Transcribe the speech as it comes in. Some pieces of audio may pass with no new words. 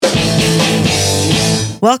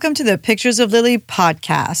Welcome to the Pictures of Lily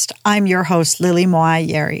podcast. I'm your host, Lily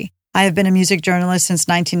Moayeri. I have been a music journalist since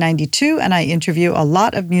 1992, and I interview a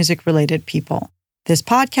lot of music-related people. This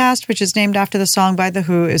podcast, which is named after the song by The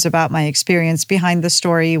Who, is about my experience behind the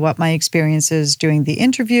story, what my experience is doing the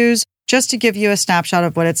interviews, just to give you a snapshot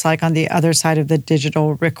of what it's like on the other side of the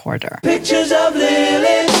digital recorder. Pictures of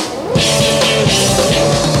Lily.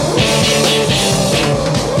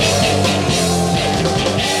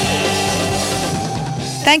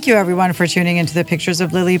 Thank you, everyone, for tuning into the Pictures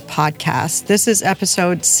of Lily podcast. This is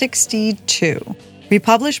episode 62. We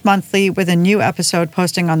publish monthly with a new episode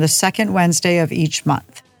posting on the second Wednesday of each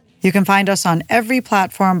month. You can find us on every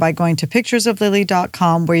platform by going to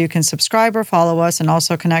picturesoflily.com, where you can subscribe or follow us and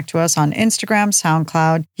also connect to us on Instagram,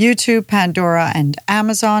 SoundCloud, YouTube, Pandora, and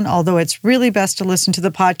Amazon, although it's really best to listen to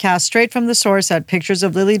the podcast straight from the source at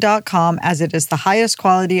picturesoflily.com, as it is the highest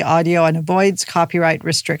quality audio and avoids copyright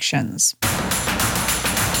restrictions.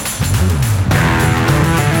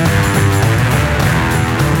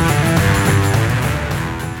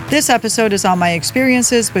 This episode is on my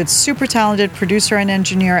experiences with super talented producer and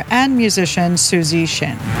engineer and musician Suzy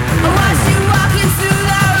Shin.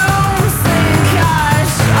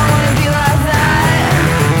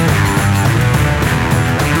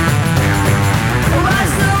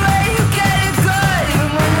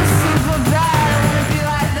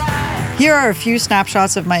 Here are a few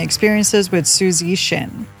snapshots of my experiences with Suzy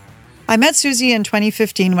Shin. I met Suzy in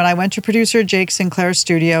 2015 when I went to producer Jake Sinclair's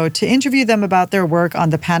studio to interview them about their work on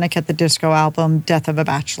the Panic at the Disco album, Death of a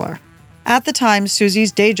Bachelor. At the time,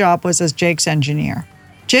 Suzy's day job was as Jake's engineer.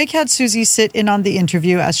 Jake had Suzy sit in on the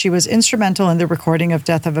interview as she was instrumental in the recording of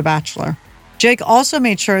Death of a Bachelor. Jake also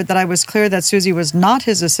made sure that I was clear that Suzy was not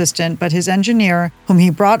his assistant, but his engineer, whom he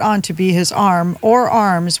brought on to be his arm or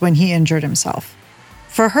arms when he injured himself.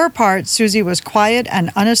 For her part, Suzy was quiet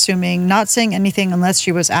and unassuming, not saying anything unless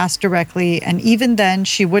she was asked directly, and even then,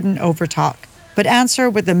 she wouldn't overtalk, but answer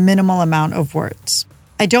with a minimal amount of words.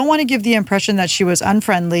 I don't want to give the impression that she was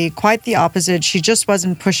unfriendly, quite the opposite, she just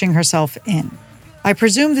wasn't pushing herself in. I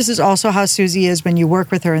presume this is also how Suzy is when you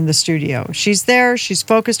work with her in the studio. She's there, she's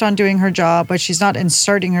focused on doing her job, but she's not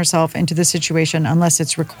inserting herself into the situation unless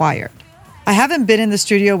it's required. I haven't been in the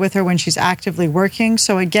studio with her when she's actively working,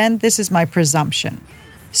 so again, this is my presumption.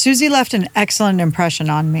 Suzy left an excellent impression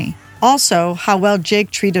on me. Also, how well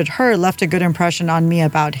Jake treated her left a good impression on me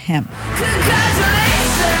about him. Congratulations.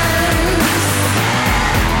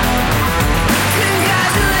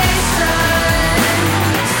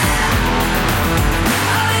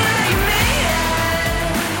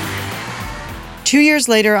 2 years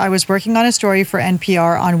later, I was working on a story for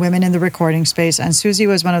NPR on women in the recording space, and Suzy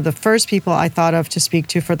was one of the first people I thought of to speak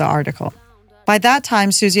to for the article. By that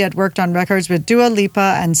time, Suzy had worked on records with Dua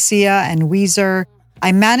Lipa and Sia and Weezer.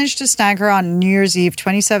 I managed to snag her on New Year's Eve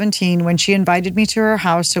 2017 when she invited me to her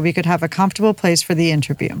house so we could have a comfortable place for the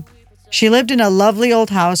interview. She lived in a lovely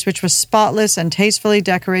old house which was spotless and tastefully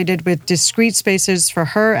decorated with discreet spaces for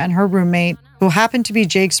her and her roommate, who happened to be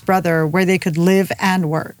Jake's brother, where they could live and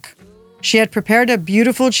work. She had prepared a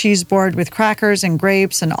beautiful cheese board with crackers and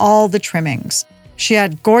grapes and all the trimmings. She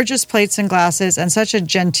had gorgeous plates and glasses and such a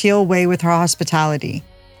genteel way with her hospitality.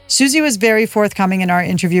 Suzy was very forthcoming in our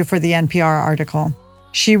interview for the NPR article.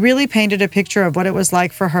 She really painted a picture of what it was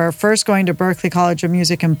like for her first going to Berklee College of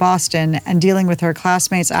Music in Boston and dealing with her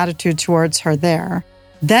classmates' attitude towards her there.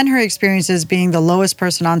 Then her experiences being the lowest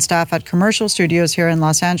person on staff at commercial studios here in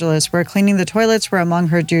Los Angeles, where cleaning the toilets were among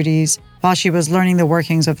her duties while she was learning the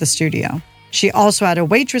workings of the studio. She also had a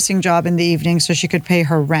waitressing job in the evening so she could pay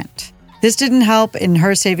her rent. This didn't help in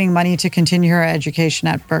her saving money to continue her education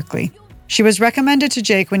at Berklee. She was recommended to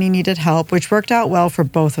Jake when he needed help, which worked out well for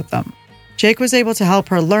both of them. Jake was able to help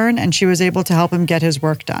her learn, and she was able to help him get his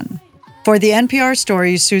work done. For the NPR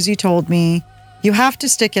story, Suzy told me, "You have to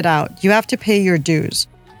stick it out. You have to pay your dues.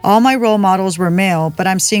 All my role models were male, but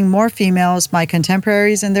I'm seeing more females, my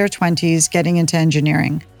contemporaries in their 20s, getting into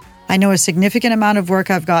engineering. I know a significant amount of work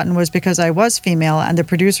I've gotten was because I was female, and the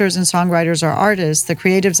producers and songwriters or artists, the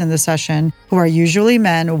creatives in the session, who are usually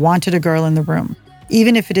men, wanted a girl in the room,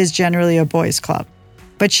 even if it is generally a boys' club."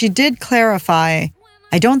 But she did clarify,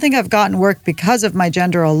 "I don't think I've gotten work because of my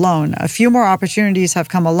gender alone. A few more opportunities have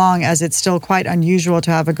come along, as it's still quite unusual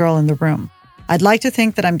to have a girl in the room. I'd like to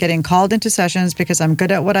think that I'm getting called into sessions because I'm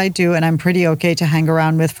good at what I do and I'm pretty okay to hang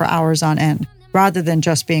around with for hours on end, rather than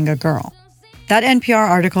just being a girl." That NPR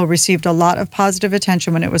article received a lot of positive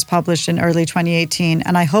attention when it was published in early 2018,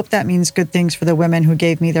 and I hope that means good things for the women who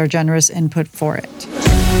gave me their generous input for it.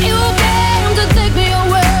 You came to take me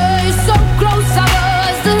away, so close I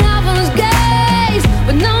was to heaven's gaze,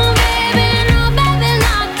 but no baby,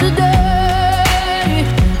 not today.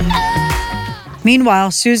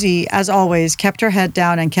 Meanwhile, Susie, as always, kept her head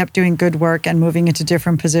down and kept doing good work and moving into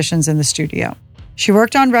different positions in the studio. She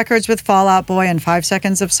worked on records with Fall Out Boy and 5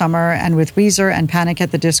 Seconds of Summer and with Weezer and Panic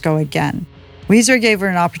at the Disco again. Weezer gave her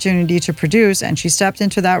an opportunity to produce, and she stepped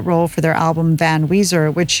into that role for their album Van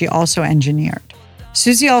Weezer, which she also engineered.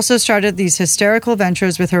 Susie also started these hysterical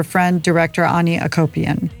ventures with her friend, director Ani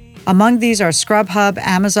Akopian. Among these are Scrub Hub,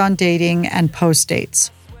 Amazon Dating, and Post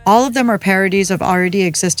Dates. All of them are parodies of already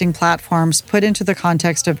existing platforms put into the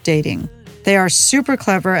context of dating. They are super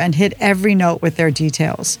clever and hit every note with their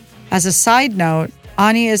details. As a side note,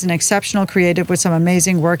 Ani is an exceptional creative with some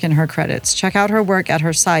amazing work in her credits. Check out her work at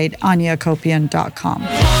her site, aniakopian.com.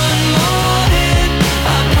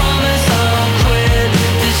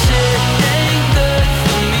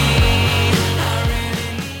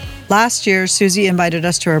 Last year, Susie invited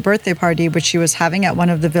us to her birthday party, which she was having at one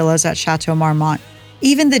of the villas at Chateau Marmont.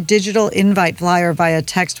 Even the digital invite flyer via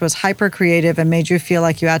text was hyper creative and made you feel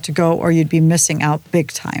like you had to go or you'd be missing out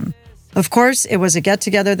big time. Of course, it was a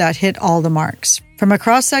get-together that hit all the marks. From a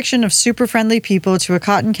cross-section of super friendly people to a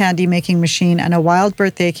cotton candy making machine and a wild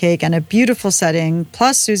birthday cake and a beautiful setting,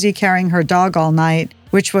 plus Susie carrying her dog all night,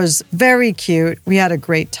 which was very cute, we had a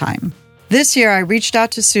great time. This year, I reached out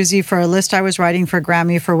to Susie for a list I was writing for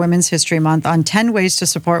Grammy for Women's History Month on 10 ways to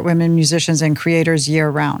support women musicians and creators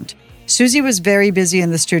year-round. Susie was very busy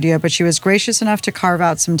in the studio, but she was gracious enough to carve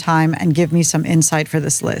out some time and give me some insight for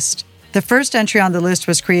this list. The first entry on the list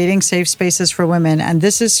was creating safe spaces for women, and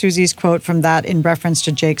this is Susie's quote from that in reference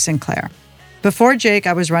to Jake Sinclair. Before Jake,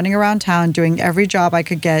 I was running around town doing every job I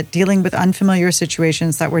could get, dealing with unfamiliar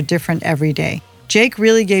situations that were different every day. Jake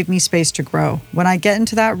really gave me space to grow. When I get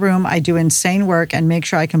into that room, I do insane work and make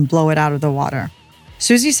sure I can blow it out of the water.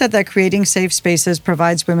 Susie said that creating safe spaces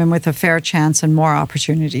provides women with a fair chance and more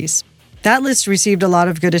opportunities. That list received a lot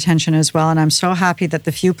of good attention as well, and I'm so happy that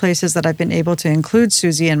the few places that I've been able to include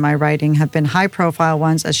Susie in my writing have been high-profile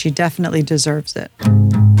ones, as she definitely deserves it.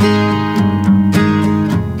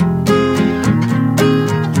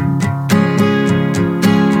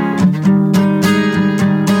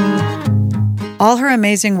 All her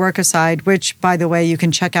amazing work aside, which, by the way, you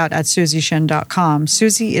can check out at susieshin.com,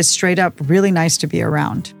 Susie is straight up really nice to be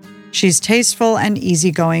around. She's tasteful and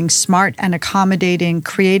easygoing, smart and accommodating,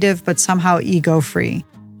 creative but somehow ego-free.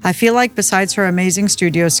 I feel like besides her amazing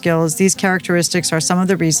studio skills, these characteristics are some of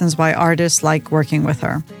the reasons why artists like working with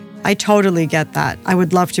her. I totally get that. I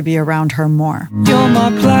would love to be around her more. You're my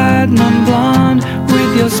platinum blonde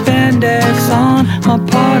with your spandex on, my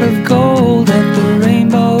pot of gold at the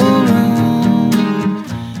Rainbow Room.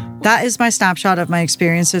 That is my snapshot of my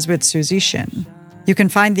experiences with Susie Shin. You can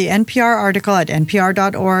find the NPR article at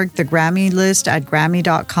npr.org, the Grammy list at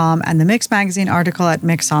grammy.com, and the Mix Magazine article at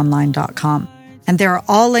mixonline.com. And they are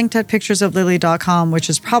all linked at picturesoflily.com, which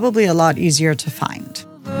is probably a lot easier to find.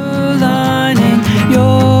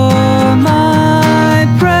 You're my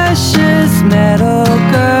precious metal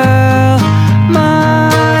girl,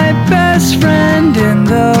 my best friend in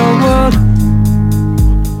the world.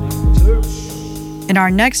 In our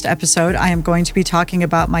next episode, I am going to be talking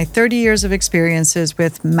about my 30 years of experiences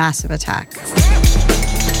with Massive Attack.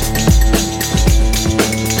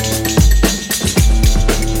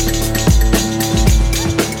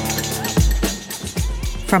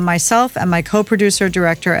 From myself and my co-producer,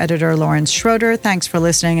 director, editor, Lawrence Schroeder, thanks for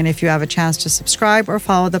listening. And if you have a chance to subscribe or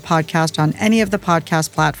follow the podcast on any of the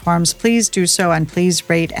podcast platforms, please do so, and please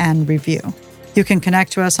rate and review. You can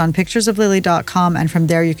connect to us on picturesoflily.com, and from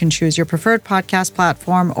there you can choose your preferred podcast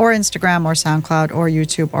platform or Instagram or SoundCloud or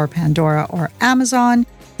YouTube or Pandora or Amazon.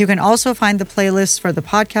 You can also find the playlists for the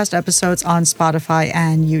podcast episodes on Spotify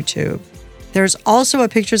and YouTube. There's also a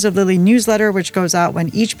Pictures of Lily newsletter, which goes out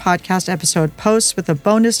when each podcast episode posts, with a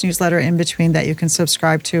bonus newsletter in between that you can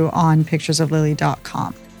subscribe to on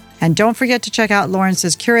picturesoflily.com. And don't forget to check out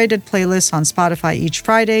Lawrence's curated playlists on Spotify each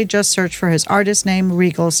Friday. Just search for his artist name,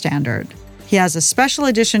 Regal Standard. He has a special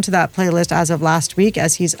addition to that playlist as of last week,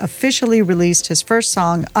 as he's officially released his first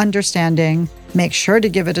song, Understanding. Make sure to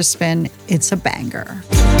give it a spin. It's a banger.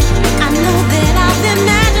 I know that I've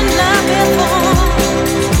imagined love before,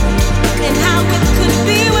 and how it could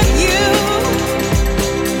be with you.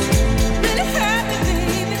 Really hurt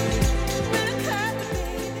me, baby. Really hurt me,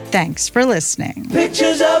 baby. Thanks for listening.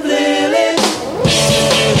 Pictures of Lily.